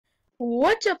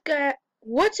What's up, guys?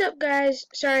 What's up, guys?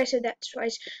 Sorry I said that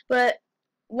twice, but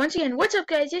once again, what's up,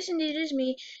 guys? Yes, indeed, it is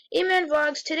me, E-Man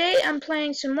Vlogs. Today, I'm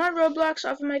playing some more Roblox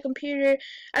off of my computer.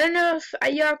 I don't know if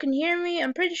y'all can hear me.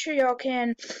 I'm pretty sure y'all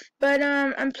can, but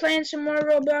I'm playing some more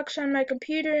Roblox on my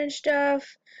computer and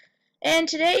stuff. And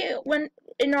today,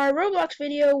 in our Roblox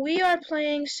video, we are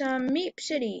playing some Meep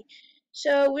City.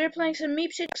 So we're playing some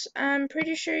Meep City. I'm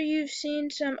pretty sure you've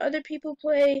seen some other people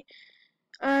play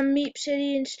Meep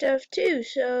City and stuff too.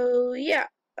 So yeah,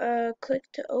 click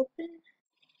to open.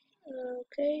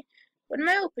 Okay, what am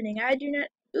I opening? I do not.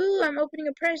 Ooh, I'm opening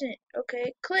a present.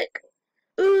 Okay, click.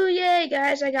 Ooh, yay,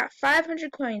 guys! I got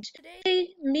 500 coins. Today,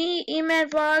 me, E-Man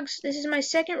Vlogs. This is my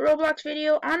second Roblox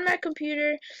video on my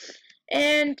computer,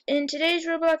 and in today's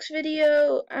Roblox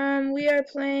video, we are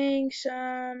playing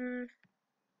some.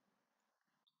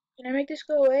 Can I make this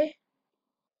go away?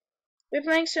 We're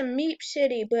playing some Meep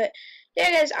City, but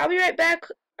yeah, guys, I'll be right back.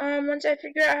 Once I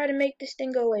figure out how to make this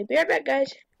thing go away. Be right back,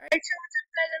 guys. Alright, so what's up,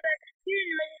 guys? I'm back here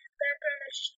in my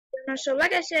background. So,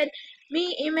 like I said,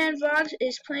 me, E-Man Vlogs,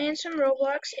 is playing some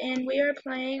Roblox, and we are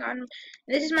playing on.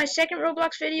 This is my second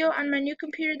Roblox video on my new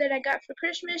computer that I got for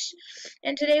Christmas,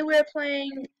 and today we are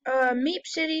playing Meep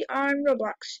City on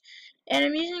Roblox. And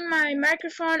I'm using my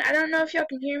microphone. I don't know if y'all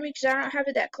can hear me because I don't have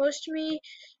it that close to me.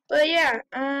 But yeah,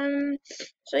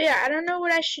 so yeah, I don't know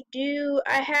what I should do.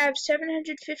 I have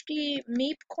 750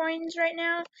 Meep coins right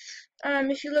now.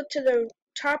 If you look to the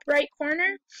top right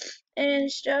corner and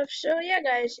stuff. So yeah,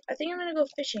 guys, I think I'm gonna go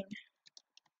fishing.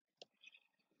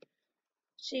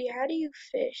 See, how do you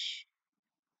fish?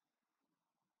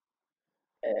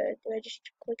 Do I just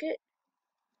click it?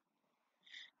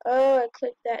 Oh, I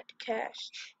clicked that to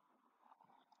cast.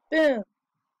 Boom.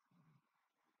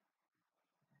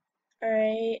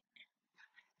 Alright.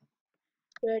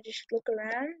 Do I just look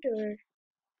around or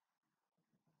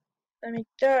let me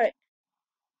throw it?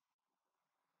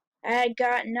 I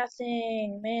got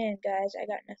nothing. Man, guys, I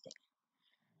got nothing.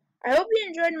 I hope you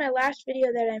enjoyed my last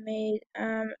video that I made.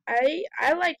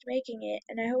 I liked making it,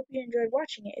 and I hope you enjoyed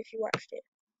watching it if you watched it.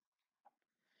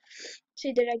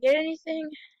 See, did I get anything?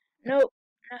 Nope,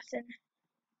 nothing.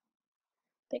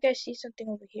 I think I see something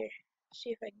over here. Let's see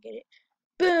if I can get it.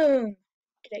 Boom!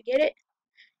 Did I get it?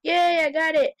 Yay, I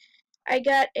got it! I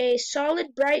got a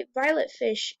solid bright violet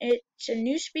fish. It's a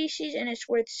new species, and it's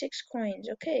worth 6 coins.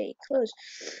 Okay, close.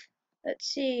 Let's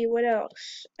see, what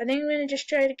else? I think I'm going to just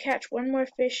try to catch one more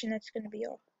fish, and that's going to be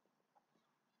all.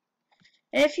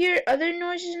 And if you hear other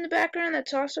noises in the background,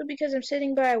 that's also because I'm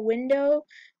sitting by a window.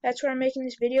 That's where I'm making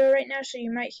this video right now, so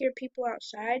you might hear people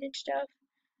outside and stuff.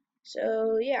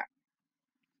 So, yeah.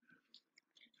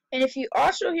 And if you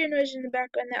also hear noises in the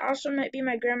background, that also might be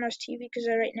my grandma's TV, because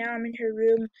right now I'm in her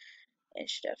room and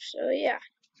stuff. So, yeah.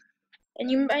 And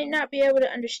you might not be able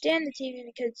to understand the TV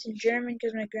because it's in German,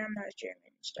 because my grandma is German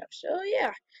and stuff. So,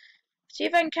 yeah. See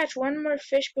if I can catch one more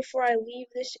fish before I leave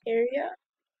this area.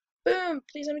 Boom!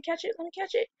 Please let me catch it. Let me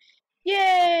catch it.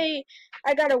 Yay!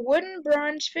 I got a wooden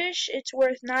bronze fish. It's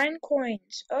worth 9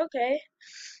 coins. Okay.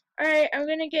 Alright, I'm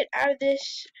gonna get out of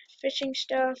this fishing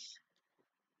stuff.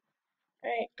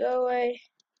 Alright, go away.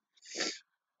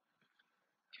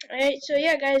 Alright, so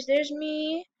yeah, guys, there's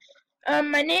me.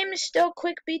 My name is still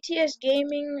Quick BTS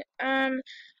Gaming. I'm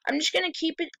just gonna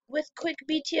keep it with Quick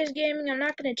BTS Gaming. I'm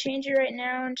not gonna change it right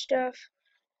now and stuff.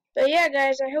 But yeah,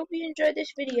 guys, I hope you enjoyed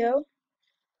this video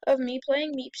of me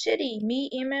playing Meep City, me,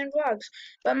 E-Man Vlogs.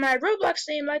 But my Roblox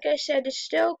name, like I said, is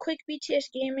still Quick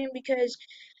BTS Gaming because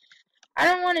I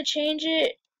don't want to change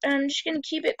it. I'm just going to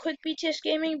keep it Quick BTS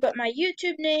Gaming, but my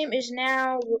YouTube name is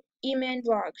now E-Man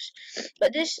Vlogs.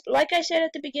 But this, like I said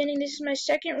at the beginning, this is my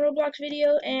second Roblox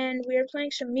video, and we are playing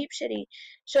some Meep City.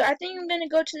 So I think I'm going to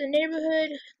go to the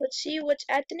neighborhood. Let's see what's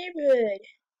at the neighborhood.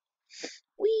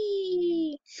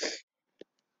 Whee!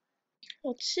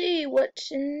 Let's see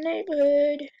what's in the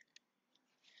neighborhood.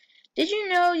 Did you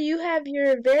know you have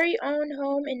your very own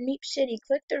home in Meep City?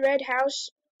 Click the red house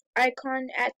icon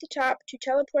at the top to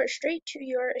teleport straight to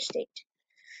your estate.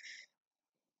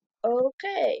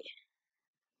 Okay.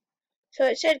 So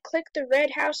it said click the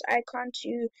red house icon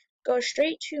to go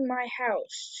straight to my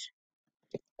house.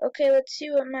 Okay, let's see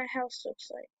what my house looks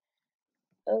like.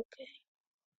 Okay.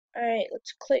 Alright,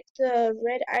 let's click the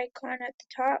red icon at the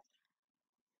top.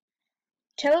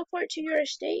 Teleport to your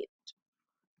estate.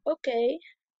 Okay.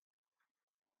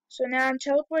 So now I'm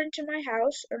teleporting to my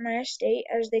house, or my estate,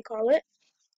 as they call it.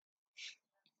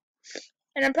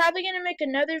 And I'm probably going to make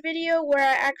another video where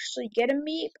I actually get a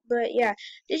meep, but yeah.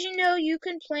 Did you know you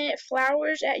can plant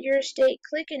flowers at your estate?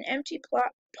 Click an empty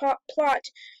plot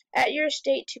at your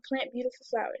estate to plant beautiful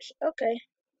flowers. Okay.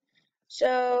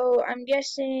 So I'm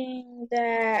guessing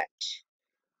that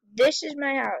this is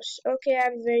my house. Okay, I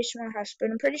have a very small house, but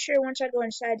I'm pretty sure once I go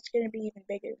inside, it's going to be even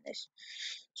bigger than this.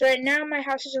 So right now, my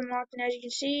house is unlocked, and as you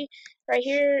can see, right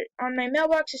here on my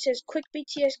mailbox, it says Quick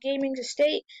BTS Gaming's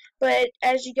Estate, but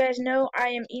as you guys know, I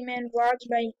am E-Man Vlogs,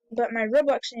 but my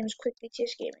Roblox name is Quick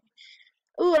BTS Gaming.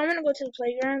 Ooh, I'm going to go to the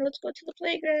playground. Let's go to the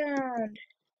playground.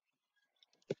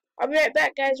 I'll be right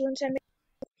back, guys, once I make...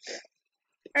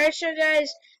 Alright, so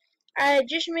guys, I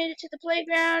just made it to the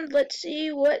playground. Let's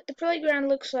see what the playground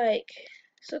looks like.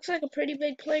 This looks like a pretty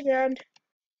big playground.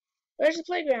 Where's the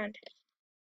playground?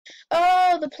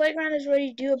 Oh, the playground is where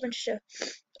you do a bunch of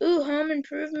stuff. Ooh, home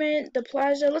improvement, the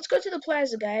plaza. Let's go to the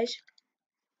plaza, guys.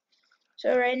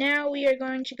 So right now we are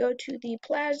going to go to the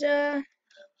plaza.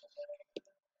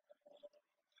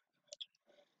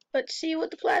 Let's see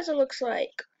what the plaza looks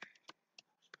like.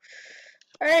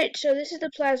 Alright, so this is the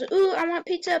plaza. Ooh, I want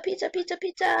pizza, pizza, pizza,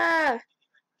 pizza.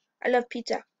 I love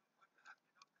pizza.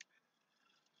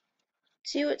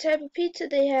 See what type of pizza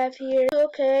they have here.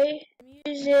 Okay,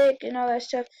 music and all that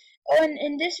stuff. Oh, and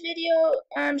in this video,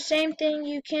 same thing.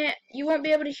 You won't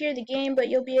be able to hear the game, but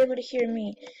you'll be able to hear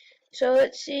me. So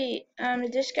let's see.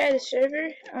 Is this guy the server?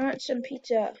 I want some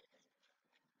pizza.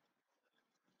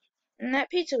 And that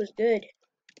pizza was good.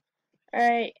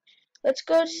 Alright, let's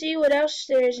go see what else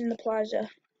there is in the plaza.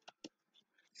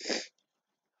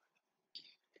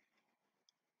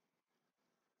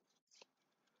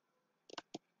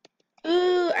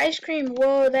 Ooh, ice cream.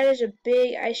 Whoa, that is a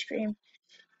big ice cream.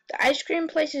 The ice cream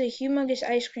place is a humongous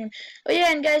ice cream. Oh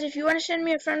yeah, and guys, if you want to send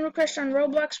me a friend request on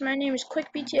Roblox, my name is Quick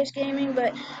BTS Gaming,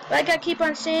 but like I keep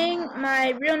on saying, my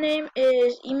real name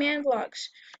is E-Man Vlogs.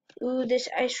 Ooh, this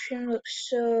ice cream looks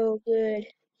so good.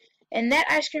 And that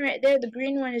ice cream right there, the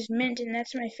green one, is mint, and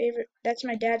that's my favorite. That's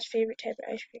my dad's favorite type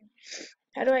of ice cream.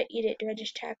 How do I eat it? Do I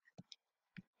just tap?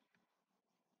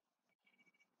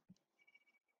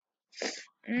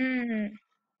 Mmm.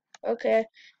 Okay.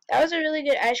 That was a really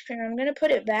good ice cream. I'm gonna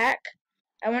put it back.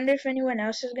 I wonder if anyone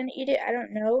else is gonna eat it. I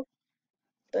don't know.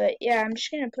 But yeah, I'm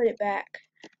just gonna put it back.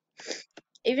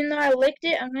 Even though I licked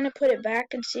it, I'm gonna put it back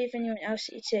and see if anyone else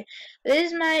eats it.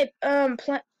 This is my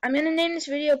I'm gonna name this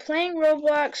video "Playing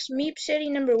Roblox Meep City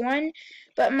 #1,"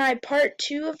 but my part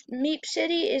 2 of Meep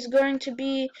City is going to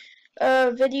be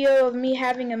a video of me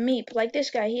having a meep, like this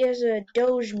guy. He has a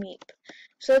Doge meep.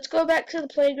 So let's go back to the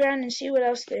playground and see what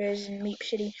else there is in Meep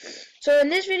City. So in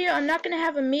this video, I'm not gonna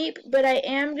have a meep, but I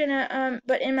am gonna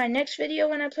but in my next video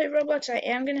when I play Roblox, I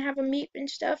am gonna have a meep and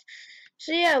stuff.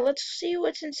 So yeah, let's see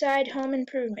what's inside Home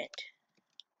Improvement.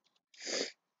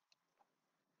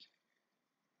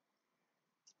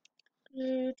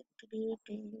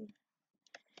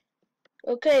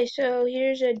 Okay, so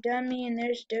here's a dummy and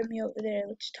there's a dummy over there.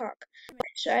 Let's talk.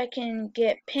 So I can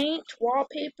get paint,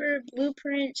 wallpaper,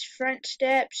 blueprints, front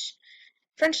steps.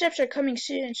 Front steps are coming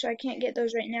soon, so I can't get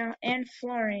those right now. And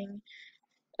flooring.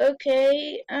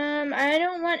 Okay, I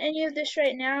don't want any of this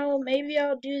right now. Maybe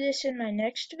I'll do this in my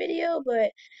next video,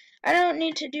 but I don't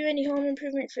need to do any home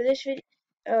improvement for this video.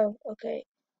 Oh, okay.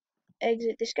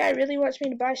 Exit. This guy really wants me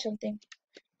to buy something,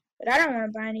 but I don't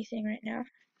want to buy anything right now.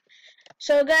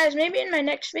 So guys, maybe in my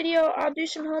next video I'll do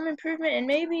some home improvement, and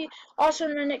maybe also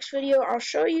in my next video I'll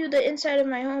show you the inside of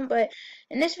my home. But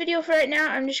in this video for right now,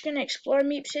 I'm just going to explore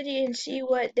Meep City and see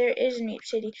what there is in Meep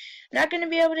City. I'm not going to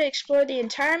be able to explore the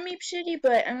entire Meep City,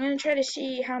 but I'm going to try to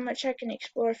see how much I can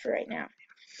explore for right now.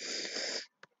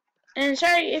 And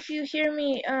sorry if you hear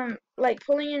me like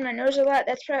pulling in my nose a lot.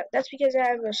 That's because I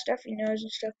have a stuffy nose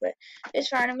and stuff, but it's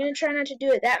fine. I'm gonna try not to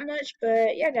do it that much.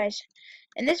 But yeah, guys.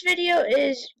 And this video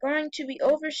is going to be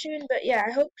over soon. But yeah,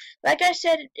 I hope, like I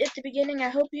said at the beginning, I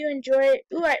hope you enjoy it.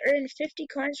 Ooh, I earned 50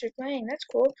 coins for playing. That's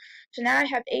cool. So now I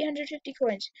have 850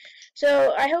 coins.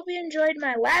 So I hope you enjoyed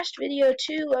my last video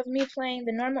too of me playing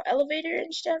the normal elevator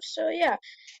and stuff. So yeah.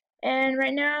 And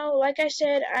right now, like I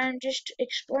said, I'm just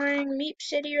exploring Meep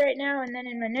City right now, and then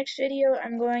in my next video,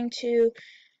 I'm going to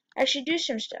actually do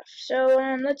some stuff. So,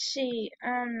 let's see.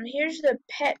 Here's the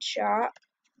pet shop.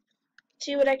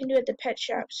 See what I can do at the pet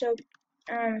shop. So,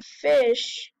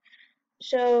 fish.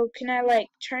 So, can I, like,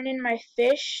 turn in my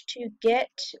fish to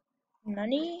get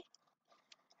money?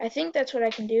 I think that's what I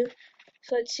can do.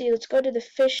 So, let's see. Let's go to the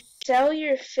fish. Sell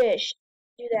your fish.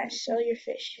 Do that. Sell your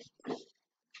fish.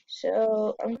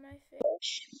 So, my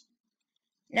fish.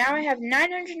 Now I have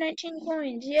 919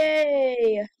 coins.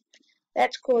 Yay!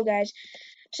 That's cool, guys.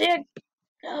 So yeah,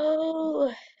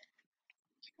 oh,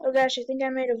 oh gosh, I think I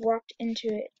might have walked into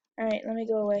it. Alright, let me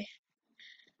go away.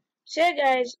 So yeah,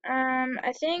 guys,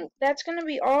 I think that's gonna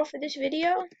be all for this video.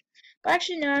 Well,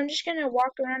 actually, no, I'm just gonna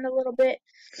walk around a little bit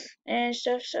and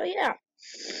stuff. So yeah.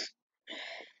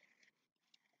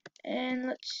 And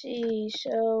let's see,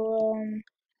 so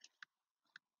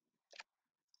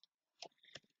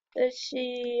let's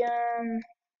see,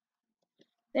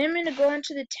 then I'm gonna go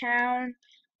into the town,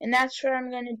 and that's where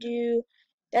I'm gonna do,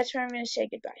 that's where I'm gonna say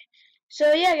goodbye.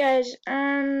 So yeah, guys,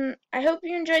 I hope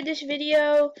you enjoyed this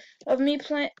video of me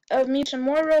some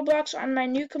more Roblox on my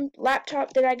new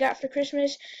laptop that I got for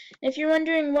Christmas. And if you're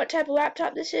wondering what type of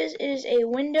laptop this is, it is a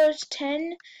Windows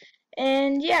 10.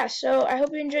 And yeah, so I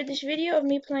hope you enjoyed this video of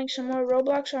me playing some more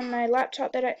Roblox on my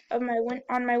laptop that on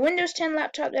my Windows 10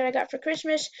 laptop that I got for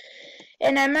Christmas.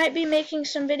 And I might be making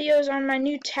some videos on my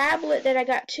new tablet that I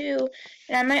got too.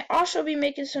 And I might also be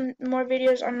making some more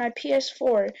videos on my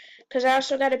PS4, because I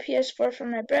also got a PS4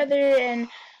 from my brother and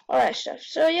all that stuff.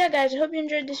 So yeah, guys, I hope you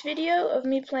enjoyed this video of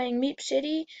me playing Meep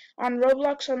City on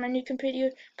Roblox on my new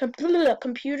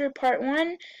computer part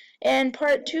 1. And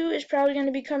part 2 is probably going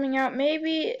to be coming out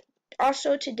maybe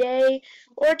also today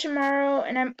or tomorrow,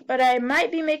 but I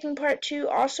might be making part 2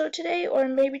 also today or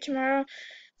maybe tomorrow.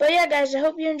 But yeah, guys, I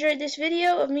hope you enjoyed this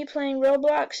video of me playing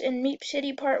Roblox in Meep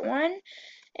City Part 1,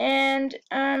 and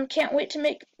can't wait to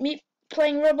make me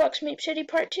playing Roblox Meep City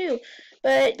Part 2.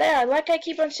 But yeah, like I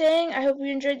keep on saying, I hope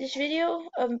you enjoyed this video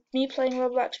of me playing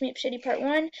Roblox Meep City Part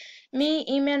 1. Me,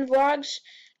 E-Man Vlogs,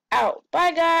 out.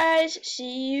 Bye, guys.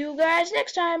 See you guys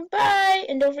next time. Bye.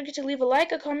 And don't forget to leave a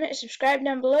like, a comment, and subscribe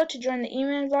down below to join the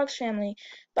E-Man Vlogs family.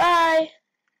 Bye.